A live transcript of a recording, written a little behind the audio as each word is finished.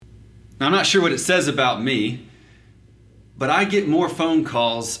Now, I'm not sure what it says about me, but I get more phone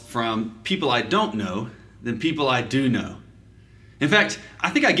calls from people I don't know than people I do know. In fact,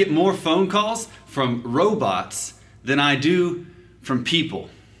 I think I get more phone calls from robots than I do from people.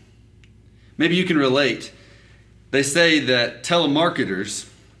 Maybe you can relate. They say that telemarketers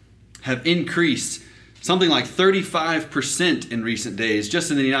have increased something like 35% in recent days, just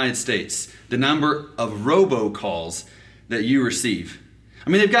in the United States, the number of robocalls that you receive. I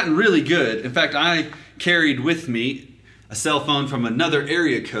mean, they've gotten really good. In fact, I carried with me a cell phone from another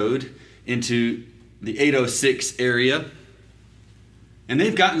area code into the 806 area. And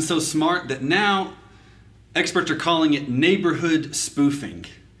they've gotten so smart that now experts are calling it neighborhood spoofing.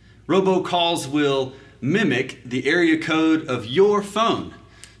 Robocalls will mimic the area code of your phone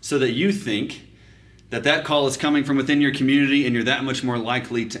so that you think that call is coming from within your community and you're that much more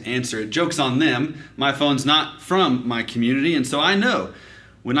likely to answer it. Joke's on them. My phone's not from my community, and so I know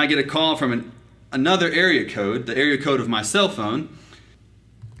when I get a call from another area code, the area code of my cell phone,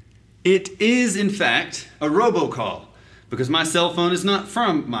 it is in fact a robocall because my cell phone is not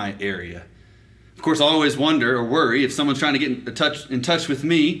from my area. Of course, I always wonder or worry if someone's trying to get in touch with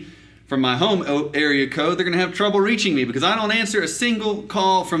me from my home area code, they're going to have trouble reaching me because I don't answer a single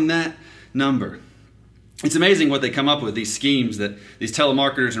call from that number. It's amazing what they come up with, these schemes that these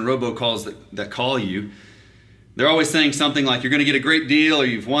telemarketers and robocalls that call you. They're always saying something like you're going to get a great deal or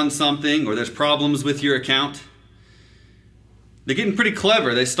you've won something or there's problems with your account. They're getting pretty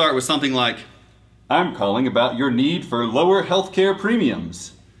clever. They start with something like, I'm calling about your need for lower healthcare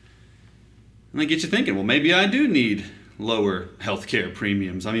premiums. And they get you thinking, well, maybe I do need lower healthcare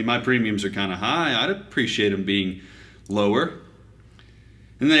premiums. I mean, my premiums are kind of high. I'd appreciate them being lower.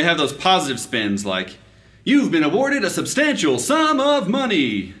 And they have those positive spins like, you've been awarded a substantial sum of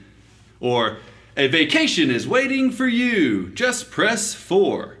money. Or, a vacation is waiting for you. Just press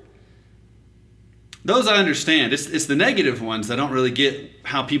 4. Those I understand. It's the negative ones that I don't really get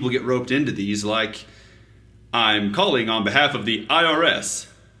how people get roped into these, like, I'm calling on behalf of the IRS.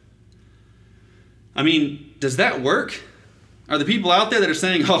 I mean, does that work? Are the people out there that are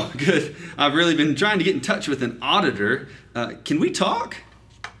saying, oh, good, I've really been trying to get in touch with an auditor. Can we talk?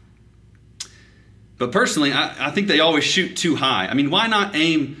 But personally, I think they always shoot too high. I mean, why not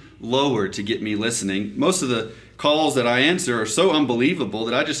aim lower to get me listening? Most of the calls that I answer are so unbelievable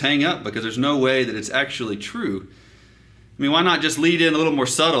that I just hang up because there's no way that it's actually true. I mean, why not just lead in a little more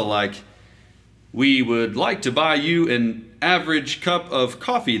subtle, like, we would like to buy you an average cup of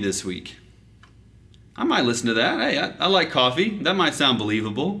coffee this week. I might listen to that. Hey, I like coffee. That might sound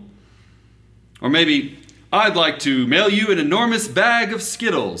believable. Or maybe, I'd like to mail you an enormous bag of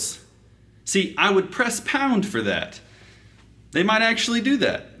Skittles. See, I would press pound for that. They might actually do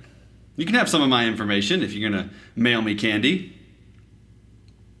that. You can have some of my information if you're going to mail me candy.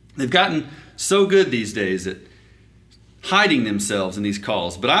 They've gotten so good these days at hiding themselves in these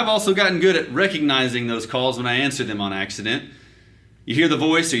calls. But I've also gotten good at recognizing those calls when I answer them on accident. You hear the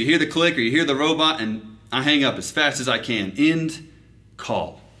voice or you hear the click or you hear the robot and I hang up as fast as I can. End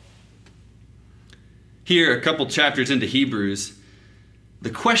call. Here, a couple chapters into Hebrews, the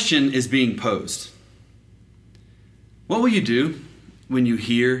question is being posed. What will you do when you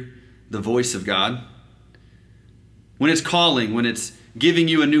hear the voice of God? When it's calling, when it's giving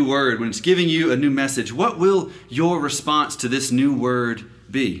you a new word, when it's giving you a new message, what will your response to this new word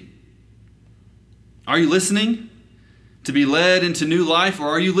be? Are you listening to be led into new life, or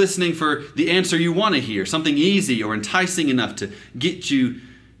are you listening for the answer you want to hear, something easy or enticing enough to get you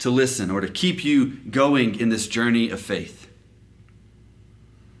to listen or to keep you going in this journey of faith?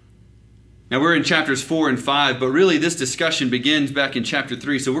 Now we're in chapters 4 and 5, but really this discussion begins back in chapter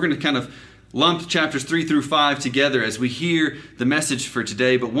 3. So we're going to kind of lump chapters 3 through 5 together as we hear the message for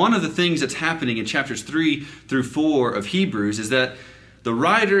today. But one of the things that's happening in chapters 3 through 4 of Hebrews is that the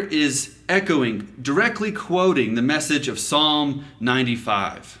writer is echoing, directly quoting the message of Psalm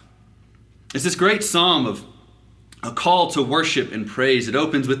 95. It's this great psalm of a call to worship and praise. It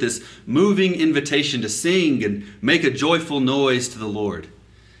opens with this moving invitation to sing and make a joyful noise to the Lord.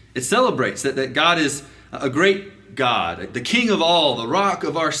 It celebrates that God is a great God, the King of all, the rock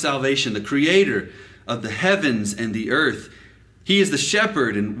of our salvation, the creator of the heavens and the earth. He is the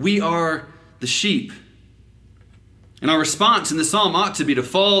shepherd and we are the sheep. And our response in the psalm ought to be to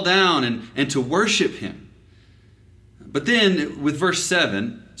fall down and to worship him. But then with verse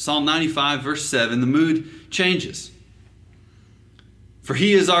 7, Psalm 95, verse 7, the mood changes. For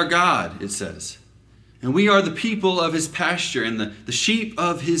he is our God, it says. And we are the people of his pasture and the sheep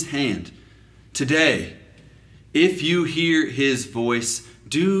of his hand. Today, if you hear his voice,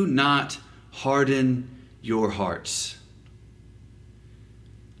 do not harden your hearts.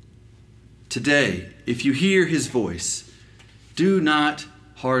 today, if you hear his voice, do not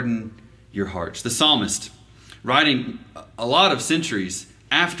harden your hearts. The psalmist, writing a lot of centuries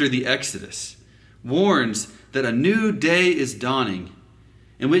after the Exodus, warns that a new day is dawning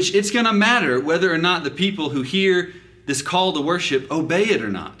in which it's going to matter whether or not the people who hear this call to worship obey it or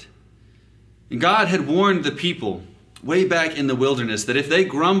not. And God had warned the people way back in the wilderness that if they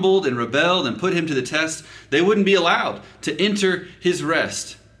grumbled and rebelled and put him to the test, they wouldn't be allowed to enter his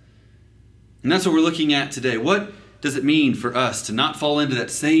rest. And that's what we're looking at today. What does it mean for us to not fall into that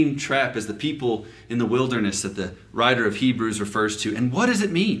same trap as the people in the wilderness that the writer of Hebrews refers to? And what does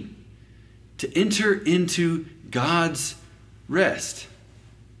it mean to enter into God's rest?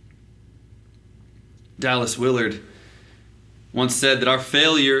 Dallas Willard once said that our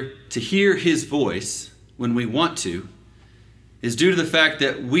failure to hear his voice when we want to is due to the fact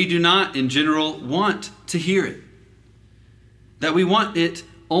that we do not, in general, want to hear it. That we want it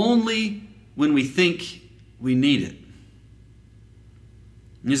only when we think we need it.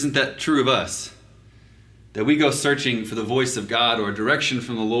 And isn't that true of us? That we go searching for the voice of God or a direction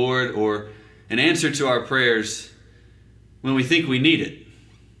from the Lord or an answer to our prayers when we think we need it.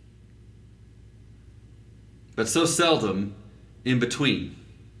 But so seldom in between,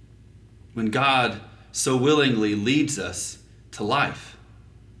 when God so willingly leads us to life.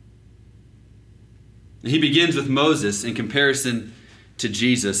 And he begins with Moses in comparison to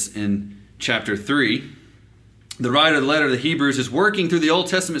Jesus in chapter 3. The writer of the letter of the Hebrews is working through the Old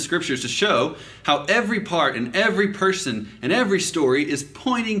Testament scriptures to show how every part and every person and every story is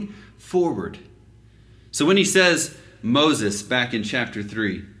pointing forward. So when he says Moses back in chapter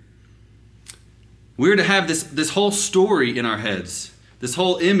 3, we're to have this whole story in our heads, this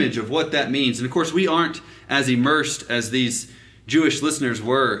whole image of what that means. And of course, we aren't as immersed as these Jewish listeners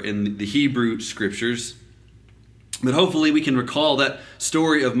were in the Hebrew scriptures. But hopefully we can recall that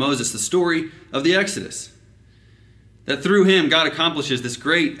story of Moses, the story of the Exodus. That through him, God accomplishes this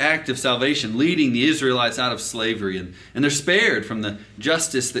great act of salvation, leading the Israelites out of slavery. And they're spared from the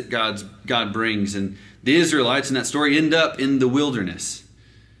justice that God brings. And the Israelites in that story end up in the wilderness.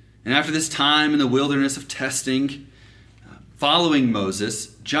 And after this time in the wilderness of testing, following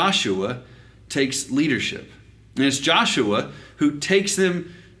Moses, Joshua takes leadership. And it's Joshua who takes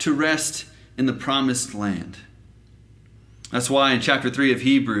them to rest in the promised land. That's why in chapter 3 of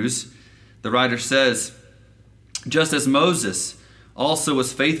Hebrews, the writer says, just as Moses also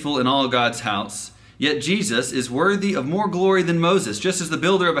was faithful in all God's house, yet Jesus is worthy of more glory than Moses, just as the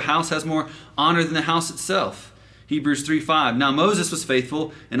builder of a house has more honor than the house itself. Hebrews 3:5. Now Moses was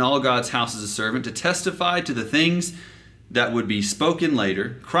faithful in all God's house as a servant to testify to the things that would be spoken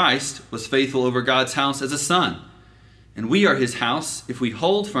later. Christ was faithful over God's house as a son. And we are his house if we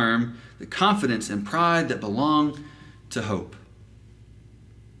hold firm the confidence and pride that belong to hope.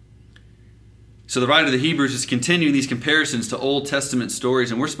 So the writer of the Hebrews is continuing these comparisons to Old Testament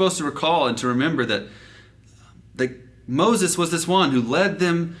stories, and we're supposed to recall and to remember that Moses was this one who led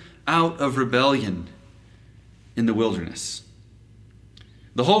them out of rebellion in the wilderness.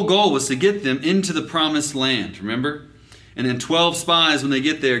 The whole goal was to get them into the promised land, remember? And then 12 spies, when they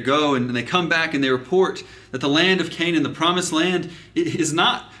get there, go and they come back and they report that the land of Canaan, the promised land, it is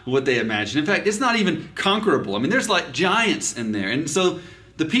not what they imagined. In fact, it's not even conquerable. I mean, there's like giants in there. And so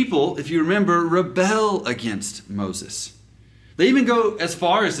the people, if you remember, rebel against Moses. They even go as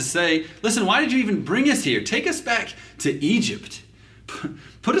far as to say, listen, why did you even bring us here? Take us back to Egypt.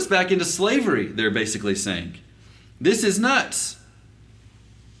 Put us back into slavery, they're basically saying. This is nuts.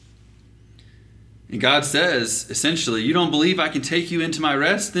 And God says, essentially, you don't believe I can take you into my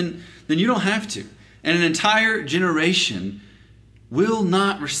rest? Then you don't have to. And an entire generation will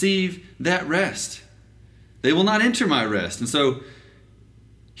not receive that rest. They will not enter my rest. And so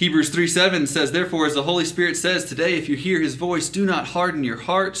Hebrews 3:7 says, therefore, as the Holy Spirit says today, if you hear his voice, do not harden your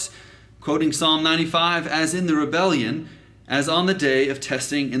hearts. Quoting Psalm 95, as in the rebellion, as on the day of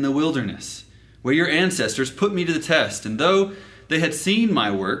testing in the wilderness, where your ancestors put me to the test, and though they had seen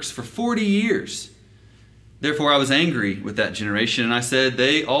my works for 40 years, therefore I was angry with that generation, and I said,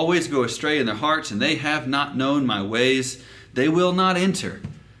 they always go astray in their hearts, and they have not known my ways. They will not enter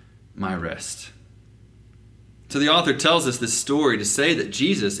my rest. So the author tells us this story to say that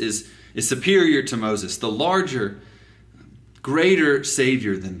Jesus is superior to Moses, the larger, greater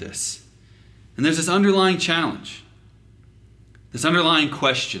Savior than this. And there's this underlying challenge, this underlying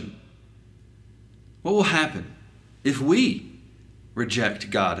question. What will happen if we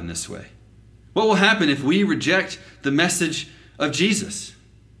reject God in this way? What will happen if we reject the message of Jesus?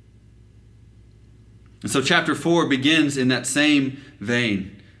 And so chapter 4 begins in that same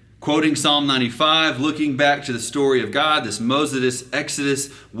vein quoting Psalm 95, looking back to the story of God, this Moses, Exodus,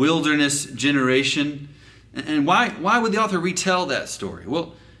 wilderness generation. And why would the author retell that story?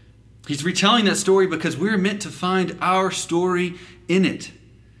 Well, he's retelling that story because we're meant to find our story in it.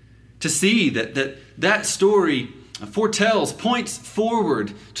 To see that story foretells, points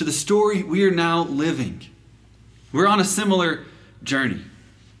forward to the story we are now living. We're on a similar journey.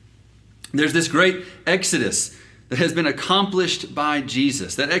 There's this great Exodus that has been accomplished by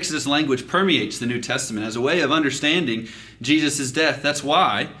Jesus. That Exodus language permeates the New Testament as a way of understanding Jesus' death. That's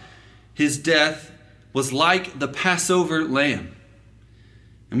why his death was like the Passover lamb.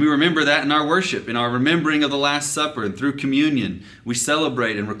 And we remember that in our worship, in our remembering of the Last Supper, and through communion, we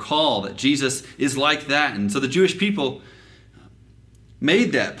celebrate and recall that Jesus is like that. And so the Jewish people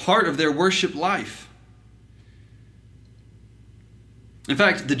made that part of their worship life. In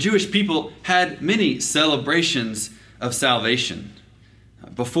fact, the Jewish people had many celebrations of salvation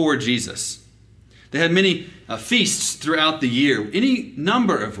before Jesus. They had many feasts throughout the year, any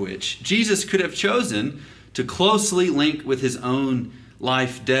number of which Jesus could have chosen to closely link with his own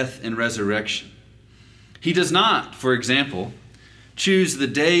life, death, and resurrection. He does not, for example, choose the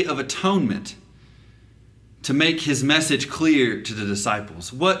Day of Atonement to make his message clear to the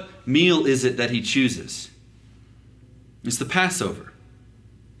disciples. What meal is it that he chooses? It's the Passover.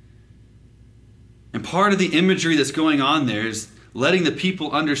 And part of the imagery that's going on there is letting the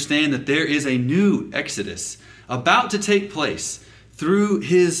people understand that there is a new Exodus about to take place through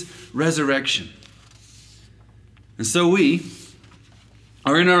his resurrection. And so we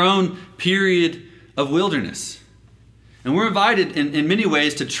are in our own period of wilderness. And we're invited in many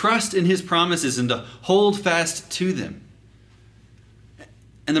ways to trust in his promises and to hold fast to them.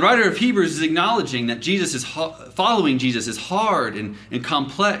 And the writer of Hebrews is acknowledging that following Jesus is hard and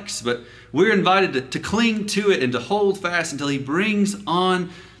complex, but we're invited to cling to it and to hold fast until he brings on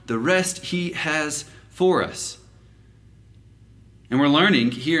the rest he has for us. And we're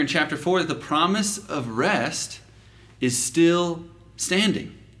learning here in chapter 4 that the promise of rest is still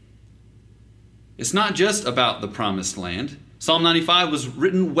standing. It's not just about the promised land. Psalm 95 was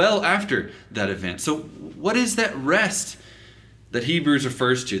written well after that event. So what is that rest that Hebrews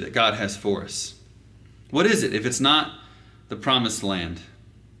refers to that God has for us? What is it if it's not the promised land?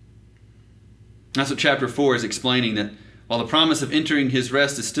 That's what chapter 4 is explaining, that while the promise of entering his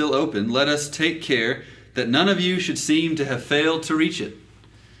rest is still open, let us take care that none of you should seem to have failed to reach it.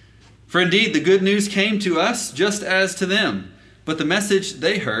 For indeed, the good news came to us just as to them, but the message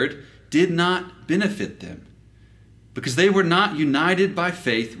they heard did not benefit them, because they were not united by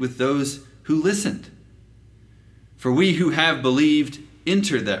faith with those who listened. For we who have believed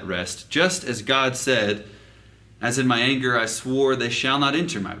enter that rest, just as God said, "As in my anger I swore, they shall not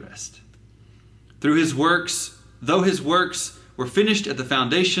enter my rest." Through his works, though his works were finished at the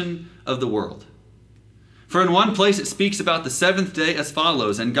foundation of the world. For in one place it speaks about the seventh day as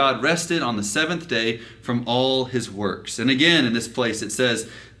follows, "And God rested on the seventh day from all his works." And again in this place it says,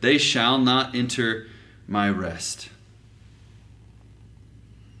 "They shall not enter my rest."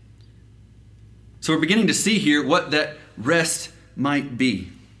 So we're beginning to see here what that rest might be.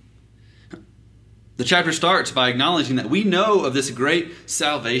 The chapter starts by acknowledging that we know of this great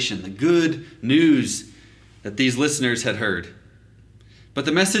salvation, the good news that these listeners had heard. But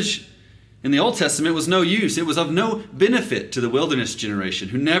the message in the Old Testament was no use. It was of no benefit to the wilderness generation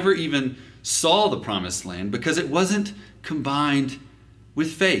who never even saw the promised land because it wasn't combined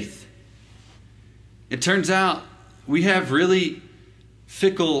with faith. It turns out we have really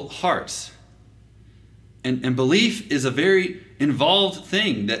fickle hearts. And belief is a very involved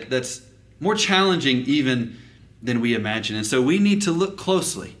thing that's more challenging even than we imagine. And so we need to look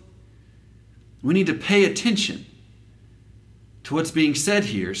closely. We need to pay attention to what's being said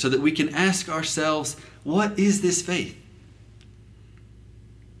here so that we can ask ourselves, what is this faith?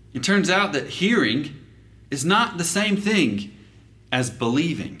 It turns out that hearing is not the same thing as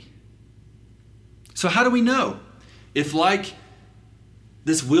believing. So how do we know if, like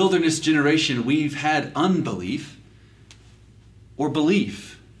this wilderness generation, we've had unbelief or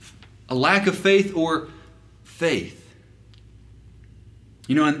belief, a lack of faith or faith?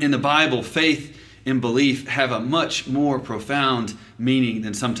 You know, in the Bible, faith and belief have a much more profound meaning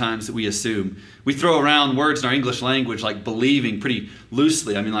than sometimes we assume. We throw around words in our English language like believing pretty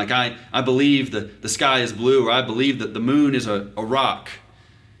loosely. I mean, like I believe the sky is blue, or I believe that the moon is a rock.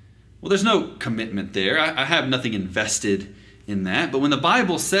 Well, there's no commitment there. I have nothing invested in that. But when the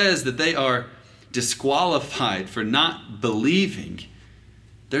Bible says that they are disqualified for not believing,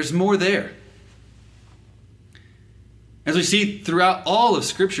 there's more there. As we see throughout all of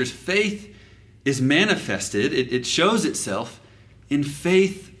Scriptures, faith is manifested. It shows itself in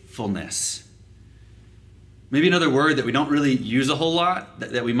faith faithfulness. Maybe another word that we don't really use a whole lot,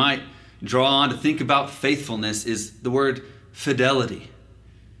 that we might draw on to think about faithfulness, is the word fidelity.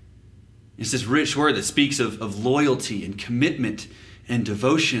 It's this rich word that speaks of loyalty and commitment and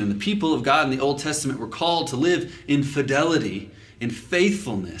devotion. And the people of God in the Old Testament were called to live in fidelity and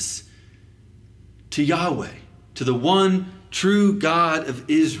faithfulness to Yahweh, to the one true God of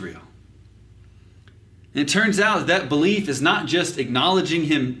Israel. And it turns out that belief is not just acknowledging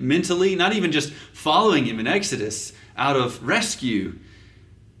him mentally, not even just following him in Exodus out of rescue.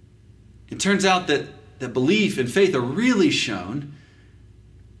 It turns out that belief and faith are really shown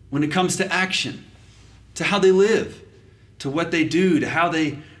when it comes to action, to how they live, to what they do, to how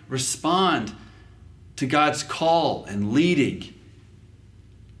they respond to God's call and leading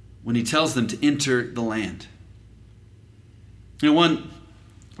when he tells them to enter the land. One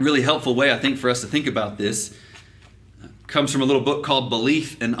really helpful way, I think, for us to think about this comes from a little book called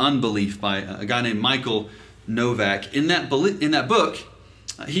Belief and Unbelief by a guy named Michael Novak. In that book,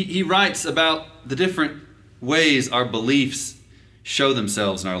 he writes about the different ways our beliefs show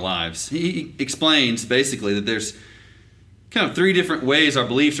themselves in our lives. He explains basically that there's kind of three different ways our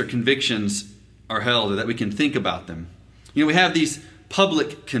beliefs or convictions are held, or that we can think about them. We have these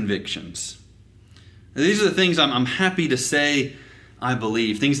public convictions. These are the things I'm happy to say I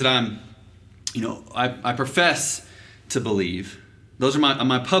believe, things that I profess to believe. Those are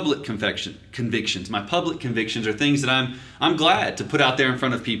my public convictions. My public convictions are things that I'm glad to put out there in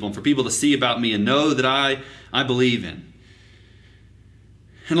front of people and for people to see about me and know that I believe in.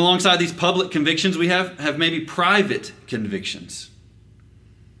 And alongside these public convictions, we have maybe private convictions.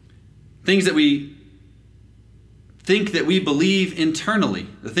 Things that we think that we believe internally,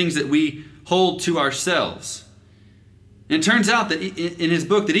 the things that we hold to ourselves. And it turns out that in his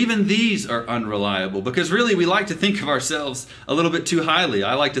book that even these are unreliable, because really we like to think of ourselves a little bit too highly.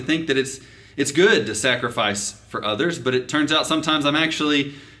 I like to think that it's good to sacrifice for others, but it turns out sometimes I'm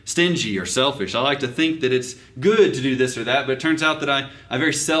actually stingy or selfish. I like to think that it's good to do this or that, but it turns out that I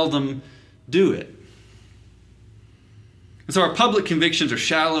very seldom do it. And so our public convictions are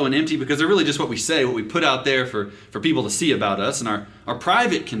shallow and empty because they're really just what we say, what we put out there for people to see about us. And our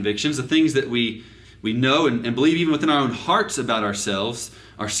private convictions, the things that we know and believe even within our own hearts about ourselves,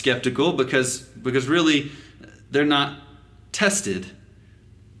 are skeptical because really they're not tested.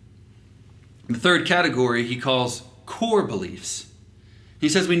 The third category he calls core beliefs. He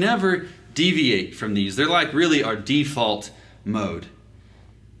says we never deviate from these. They're like really our default mode.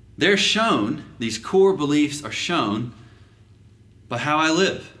 They're shown, these core beliefs are shown by how I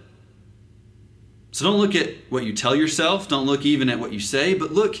live. So don't look at what you tell yourself, don't look even at what you say,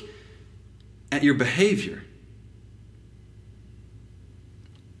 but look at your behavior.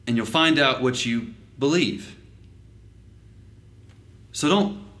 And you'll find out what you believe. So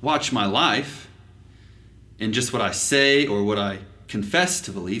don't watch my life in just what I say or what I confess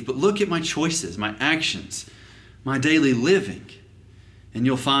to believe, but look at my choices, my actions, my daily living, and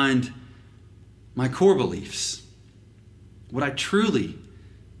you'll find my core beliefs, what I truly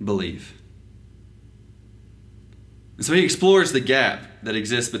believe. And so he explores the gap that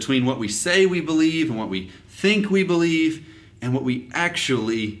exists between what we say we believe and what we think we believe and what we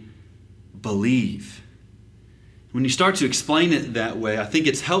actually believe. When you start to explain it that way, I think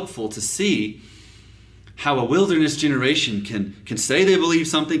it's helpful to see how a wilderness generation can say they believe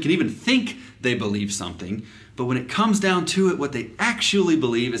something, can even think they believe something, but when it comes down to it, what they actually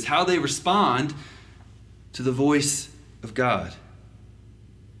believe is how they respond to the voice of God.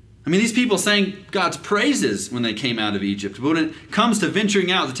 I mean, these people sang God's praises when they came out of Egypt, but when it comes to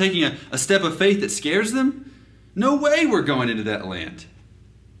venturing out, to taking a step of faith that scares them, no way we're going into that land.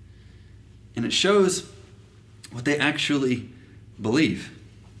 And it shows what they actually believe.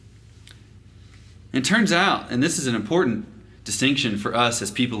 And it turns out, and this is an important distinction for us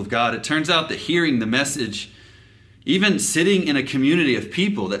as people of God, it turns out that hearing the message, even sitting in a community of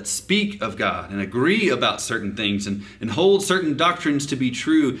people that speak of God and agree about certain things and hold certain doctrines to be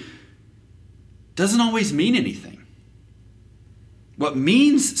true, doesn't always mean anything. What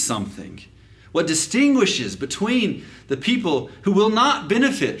means something, what distinguishes between the people who will not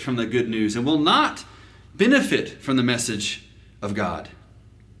benefit from the good news and will not benefit from the message of God,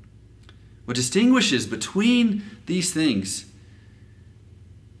 what distinguishes between these things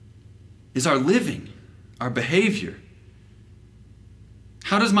is our living, our behavior.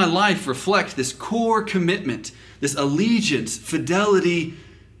 How does my life reflect this core commitment, this allegiance, fidelity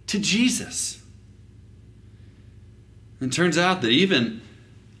to Jesus? And it turns out that even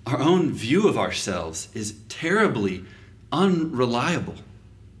our own view of ourselves is terribly unreliable.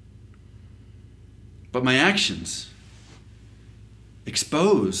 But my actions,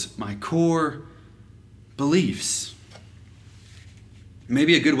 expose my core beliefs.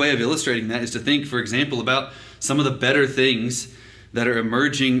 Maybe a good way of illustrating that is to think, for example, about some of the better things that are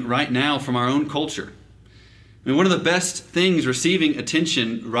emerging right now from our own culture. I mean, one of the best things receiving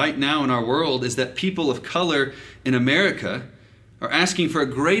attention right now in our world is that people of color in America are asking for a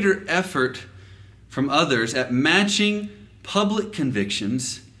greater effort from others at matching public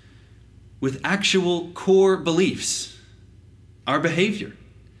convictions with actual core beliefs, our behavior.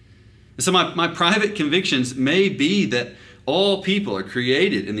 And so my private convictions may be that all people are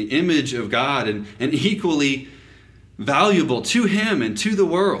created in the image of God and equally valuable to Him and to the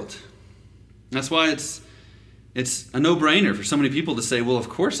world. That's why it's a no-brainer for so many people to say, well, of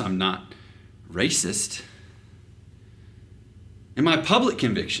course I'm not racist. And my public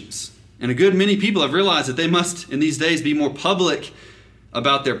convictions, and a good many people have realized that they must, in these days, be more public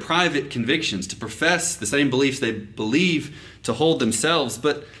about their private convictions, to profess the same beliefs they believe, to hold themselves.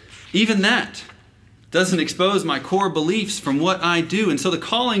 But even that doesn't expose my core beliefs from what I do. And so the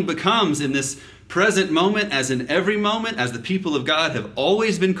calling becomes, in this present moment, as in every moment, as the people of God have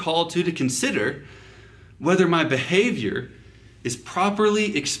always been called to consider whether my behavior is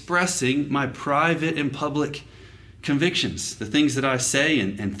properly expressing my private and public convictions, the things that I say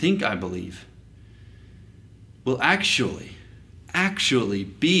and think I believe, will actually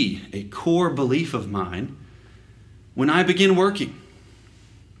be a core belief of mine when I begin working,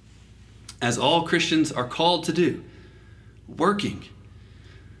 as all Christians are called to do, working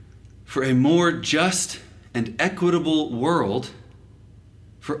for a more just and equitable world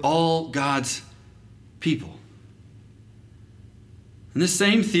for all God's people. And this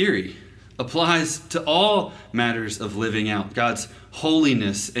same theory applies to all matters of living out God's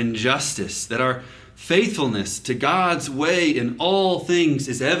holiness and justice, that our faithfulness to God's way in all things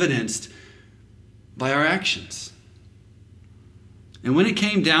is evidenced by our actions. And when it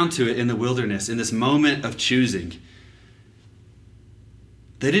came down to it in the wilderness, in this moment of choosing,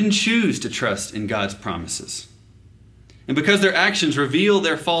 they didn't choose to trust in God's promises. And because their actions reveal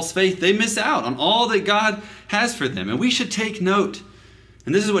their false faith, they miss out on all that God has for them. And we should take note.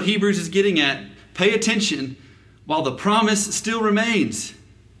 And this is what Hebrews is getting at. Pay attention while the promise still remains.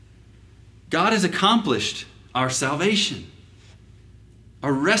 God has accomplished our salvation,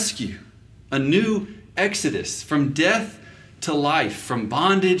 our rescue, a new exodus from death to life, from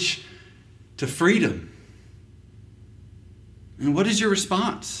bondage to freedom. And what is your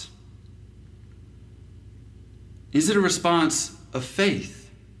response? Is it a response of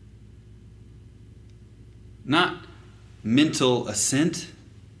faith? Not mental assent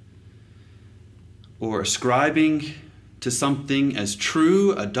or ascribing to something as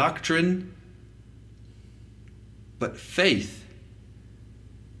true, a doctrine, but faith.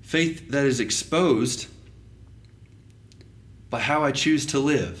 Faith that is exposed by how I choose to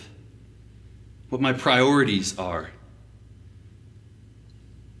live, what my priorities are.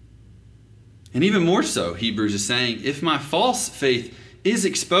 And even more so, Hebrews is saying, if my false faith is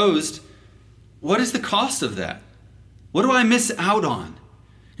exposed, what is the cost of that? What do I miss out on?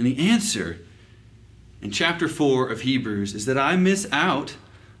 And the answer in chapter 4 of Hebrews is that I miss out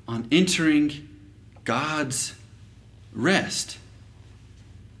on entering God's rest.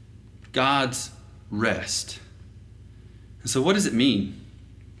 God's rest. And so what does it mean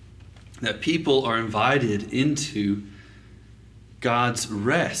that people are invited into God's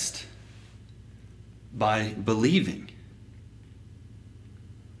rest by believing?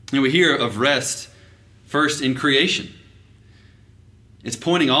 And we hear of rest first in creation. It's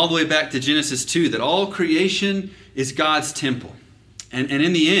pointing all the way back to Genesis 2, that all creation is God's temple. And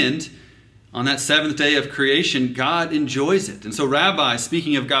in the end, on that seventh day of creation, God enjoys it. And so rabbis,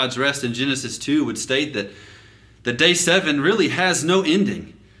 speaking of God's rest in Genesis 2, would state that day 7 really has no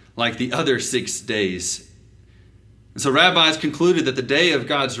ending like the other 6 days. And so rabbis concluded that the day of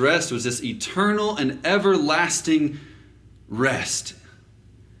God's rest was this eternal and everlasting rest.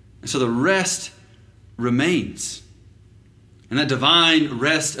 And so the rest remains. And that divine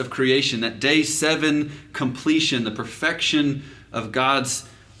rest of creation, that day 7 completion, the perfection of God's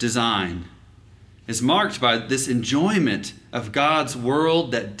design, is marked by this enjoyment of God's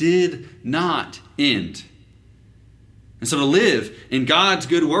world that did not end. And so to live in God's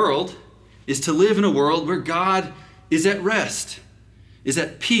good world is to live in a world where God is at rest, is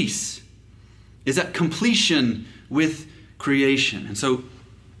at peace, is at completion with creation. And so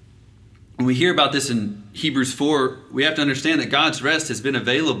when we hear about this in Hebrews 4, we have to understand that God's rest has been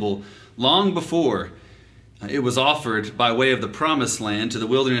available long before it was offered by way of the promised land to the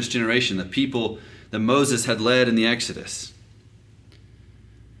wilderness generation, the people that Moses had led in the Exodus.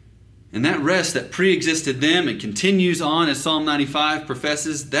 And that rest that pre-existed them and continues on, as Psalm 95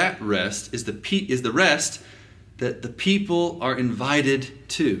 professes, that rest is the rest that the people are invited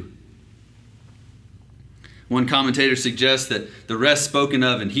to. One commentator suggests that the rest spoken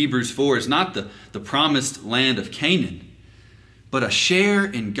of in Hebrews 4 is not the promised land of Canaan, but a share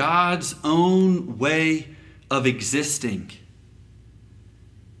in God's own way of existing.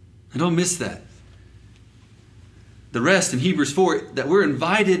 And don't miss that. The rest in Hebrews 4 that we're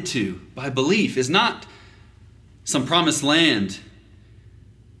invited to by belief is not some promised land,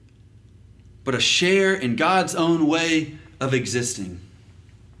 but a share in God's own way of existing.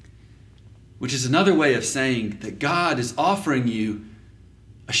 Which is another way of saying that God is offering you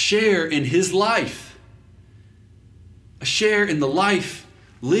a share in His life. A share in the life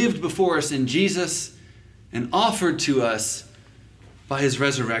lived before us in Jesus and offered to us by His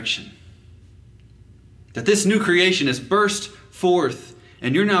resurrection. That this new creation has burst forth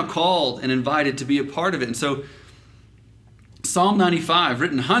and you're now called and invited to be a part of it. And so Psalm 95,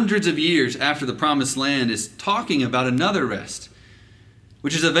 written hundreds of years after the promised land, is talking about another rest,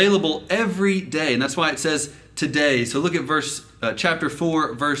 which is available every day. And that's why it says today. So look at chapter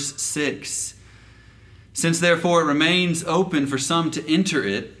 4, verse 6. Since therefore it remains open for some to enter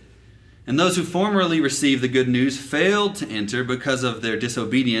it, and those who formerly received the good news failed to enter because of their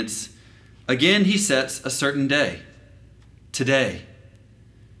disobedience, again he sets a certain day, today,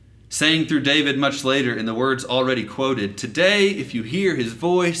 saying through David much later in the words already quoted, "Today, if you hear His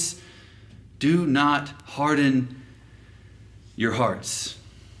voice, do not harden your hearts."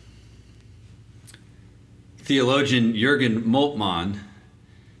 Theologian Jürgen Moltmann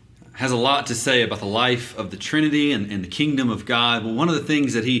has a lot to say about the life of the Trinity and the kingdom of God. Well, one of the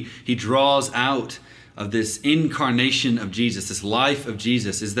things that he draws out of this incarnation of Jesus, this life of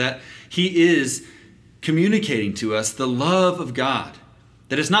Jesus, is that He is communicating to us the love of God.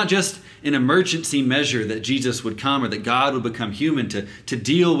 That it's not just an emergency measure that Jesus would come or that God would become human to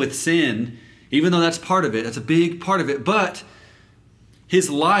deal with sin, even though that's part of it, that's a big part of it, but His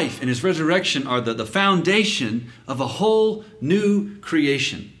life and His resurrection are the foundation of a whole new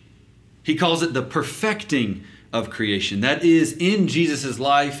creation. He calls it the perfecting of creation. That is, in Jesus'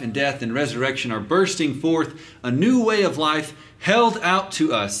 life and death and resurrection are bursting forth a new way of life held out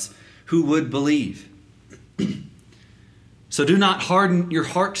to us who would believe. So do not harden your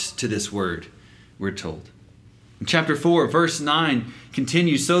hearts to this word, we're told. In chapter 4, verse 9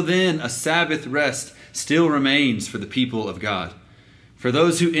 continues, "So then a Sabbath rest still remains for the people of God. For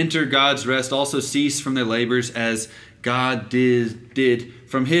those who enter God's rest also cease from their labors as God did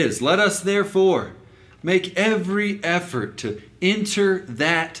from His. Let us therefore make every effort to enter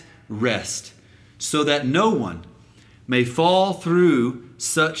that rest, so that no one may fall through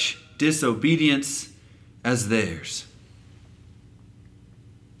such disobedience as theirs."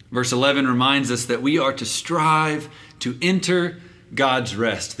 Verse 11 reminds us that we are to strive to enter God's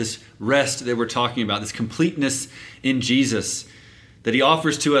rest, this rest that we're talking about, this completeness in Jesus that He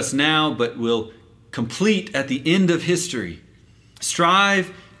offers to us now, but will complete at the end of history.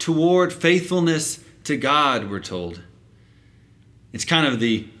 Strive toward faithfulness to God, we're told. It's kind of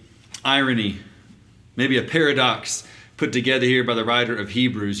the irony, maybe a paradox put together here by the writer of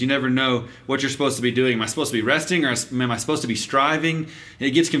Hebrews. You never know what you're supposed to be doing. Am I supposed to be resting or am I supposed to be striving? And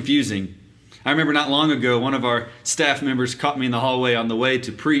it gets confusing. I remember not long ago, one of our staff members caught me in the hallway on the way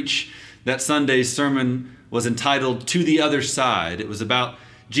to preach. That Sunday's sermon was entitled "To the Other Side." It was about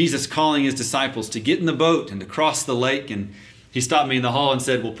Jesus calling His disciples to get in the boat and to cross the lake. And he stopped me in the hall and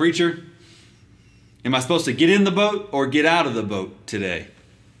said, "Well, preacher, am I supposed to get in the boat or get out of the boat today?"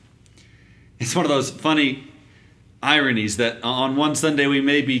 It's one of those funny ironies that on one Sunday we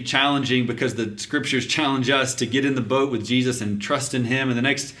may be challenging because the scriptures challenge us to get in the boat with Jesus and trust in Him. And the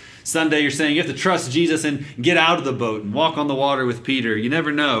next Sunday you're saying you have to trust Jesus and get out of the boat and walk on the water with Peter. You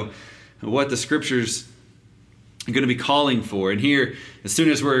never know what the scriptures are going to be calling for. And here, as soon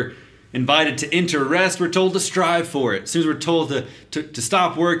as we're invited to enter rest, we're told to strive for it. As soon as we're told to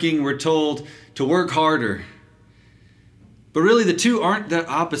stop working, we're told to work harder. But really the two aren't that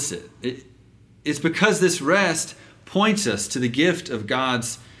opposite. It's because this rest points us to the gift of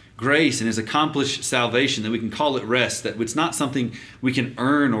God's grace and His accomplished salvation that we can call it rest, that it's not something we can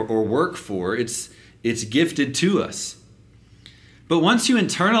earn or work for. It's gifted to us. But once you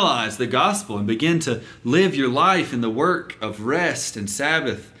internalize the gospel and begin to live your life in the work of rest and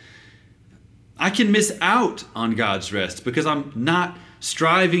Sabbath, I can miss out on God's rest because I'm not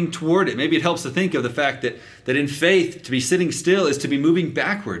striving toward it. Maybe it helps to think of the fact that in faith, to be sitting still is to be moving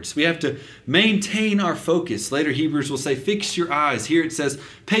backwards. We have to maintain our focus. Later, Hebrews will say, fix your eyes. Here it says,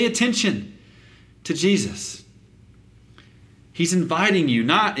 pay attention to Jesus. He's inviting you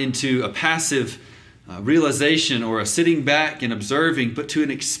not into a passive realization or a sitting back and observing, but to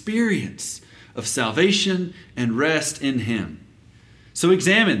an experience of salvation and rest in Him. So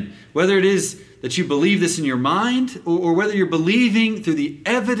examine whether it is that you believe this in your mind or whether you're believing through the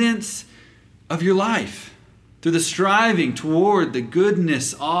evidence of your life, through the striving toward the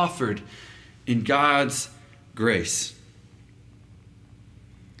goodness offered in God's grace.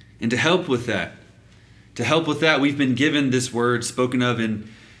 And to help with that, we've been given this word spoken of in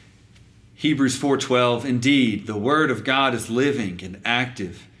Hebrews 4:12. Indeed, the word of God is living and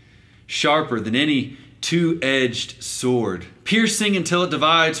active, sharper than any two-edged sword, piercing until it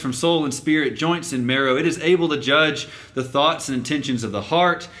divides from soul and spirit, joints and marrow. It is able to judge the thoughts and intentions of the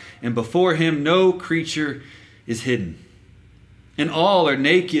heart, and before Him no creature is hidden. And all are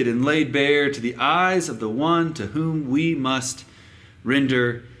naked and laid bare to the eyes of the one to whom we must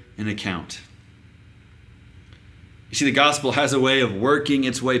render an account. You see, the gospel has a way of working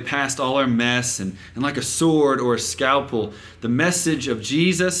its way past all our mess, and like a sword or a scalpel, the message of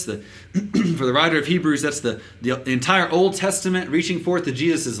Jesus, for the writer of Hebrews, that's the entire Old Testament reaching forth to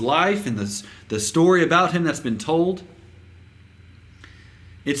Jesus' life and the story about Him that's been told.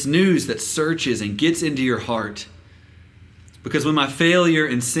 It's news that searches and gets into your heart. Because when my failure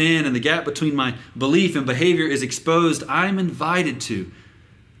and sin and the gap between my belief and behavior is exposed, I'm invited to,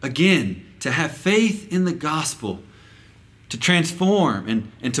 again, to have faith in the gospel, to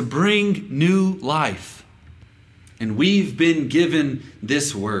transform and to bring new life. And we've been given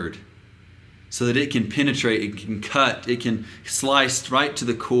this word so that it can penetrate, it can cut, it can slice right to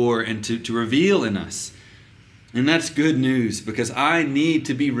the core and to reveal in us. And that's good news, because I need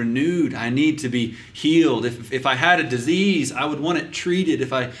to be renewed. I need to be healed. If I had a disease, I would want it treated.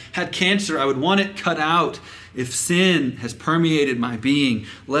 If I had cancer, I would want it cut out. If sin has permeated my being,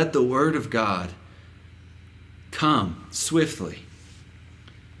 let the word of God come swiftly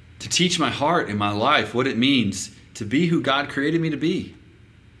to teach my heart and my life what it means to be who God created me to be.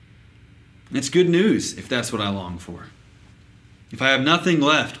 And it's good news if that's what I long for. If I have nothing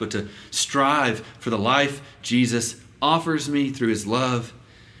left but to strive for the life Jesus offers me through His love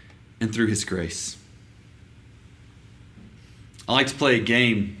and through His grace. I like to play a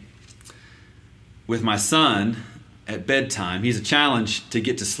game with my son at bedtime. He's a challenge to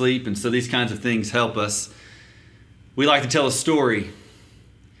get to sleep, and so these kinds of things help us. We like to tell a story,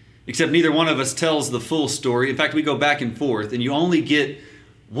 except neither one of us tells the full story. In fact, we go back and forth, and you only get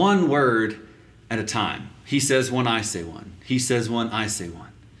one word at a time. He says one, I say one. He says one, I say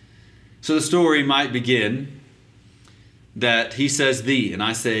one. So the story might begin that he says thee, and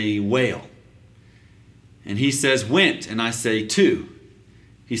I say whale. And he says went, and I say to.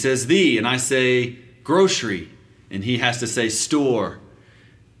 He says thee, and I say grocery, and he has to say store.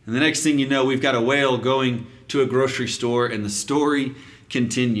 And the next thing you know, we've got a whale going to a grocery store, and the story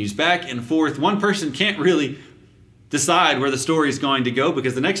continues back and forth. One person can't really decide where the story is going to go,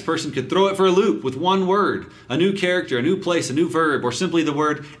 because the next person could throw it for a loop with one word, a new character, a new place, a new verb, or simply the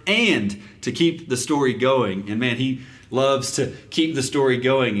word and to keep the story going. And man, he loves to keep the story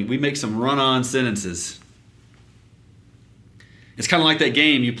going. We make some run-on sentences. It's kind of like that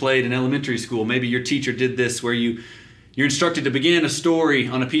game you played in elementary school. Maybe your teacher did this where you're instructed to begin a story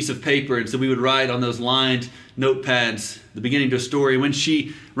on a piece of paper, and so we would write on those lined notepads the beginning to a story. When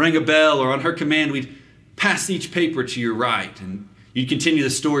she rang a bell or on her command, we'd pass each paper to your right, and you'd continue the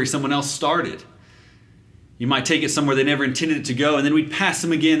story someone else started. You might take it somewhere they never intended it to go, and then we'd pass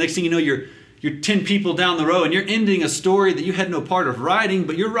them again. Next thing you know, you're 10 people down the row, and you're ending a story that you had no part of writing,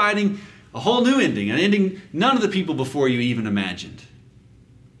 but you're writing a whole new ending, an ending none of the people before you even imagined.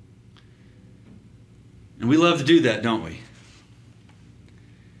 And we love to do that, don't we?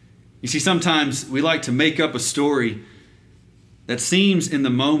 You see, sometimes we like to make up a story that seems in the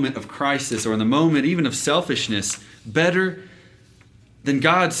moment of crisis or in the moment even of selfishness better than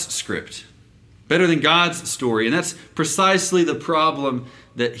God's script, better than God's story. And that's precisely the problem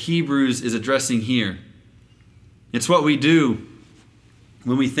that Hebrews is addressing here. It's what we do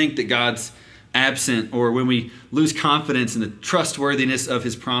when we think that God's absent, or when we lose confidence in the trustworthiness of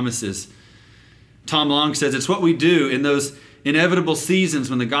His promises. Tom Long says it's what we do in those inevitable seasons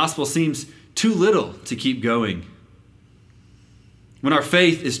when the gospel seems too little to keep going. When our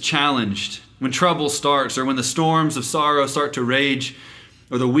faith is challenged, when trouble starts, or when the storms of sorrow start to rage,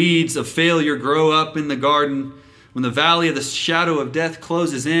 or the weeds of failure grow up in the garden, when the valley of the shadow of death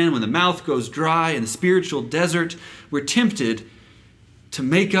closes in, when the mouth goes dry in the spiritual desert, we're tempted to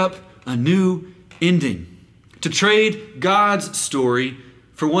make up a new ending, to trade God's story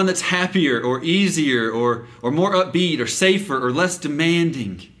for one that's happier or easier or more upbeat or safer or less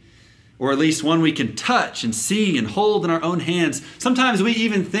demanding. or at least one we can touch and see and hold in our own hands. Sometimes we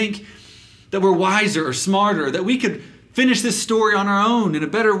even think that we're wiser or smarter, that we could finish this story on our own in a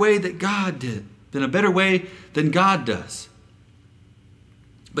better way that God did, in a better way than God does.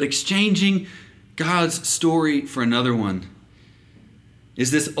 But exchanging God's story for another one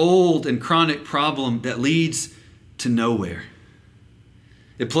is this old and chronic problem that leads to nowhere.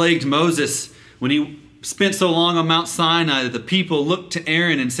 It plagued Moses when he spent so long on Mount Sinai that the people looked to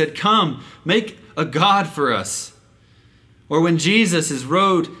Aaron and said, "Come, make a God for us." Or when Jesus'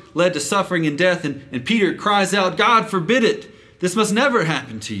 road led to suffering and death, and Peter cries out, "God forbid it, this must never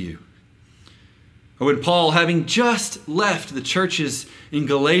happen to you." Or when Paul, having just left the churches in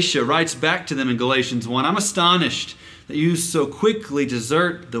Galatia, writes back to them in Galatians 1, "I'm astonished that you so quickly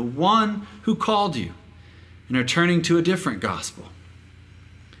desert the one who called you and are turning to a different gospel."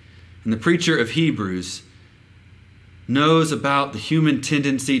 And the preacher of Hebrews knows about the human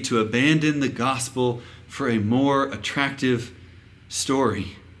tendency to abandon the gospel for a more attractive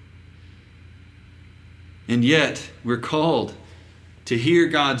story. And yet, we're called to hear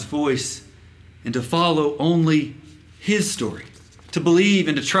God's voice and to follow only His story, to believe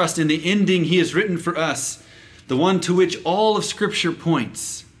and to trust in the ending He has written for us, the one to which all of Scripture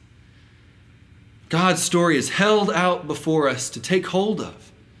points. God's story is held out before us to take hold of.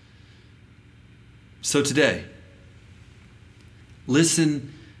 So today,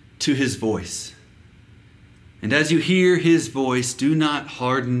 listen to His voice. And as you hear His voice, do not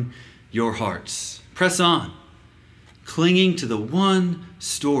harden your hearts. Press on, clinging to the one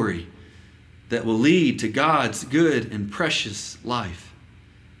story that will lead to God's good and precious life,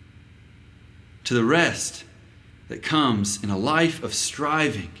 to the rest that comes in a life of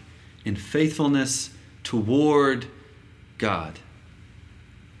striving in faithfulness toward God.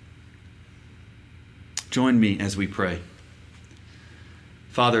 Join me as we pray.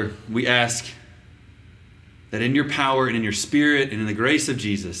 Father, we ask that in your power and in your Spirit and in the grace of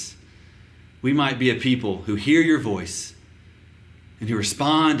Jesus, we might be a people who hear your voice and who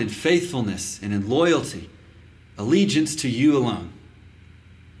respond in faithfulness and in loyalty, allegiance to you alone.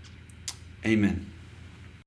 Amen.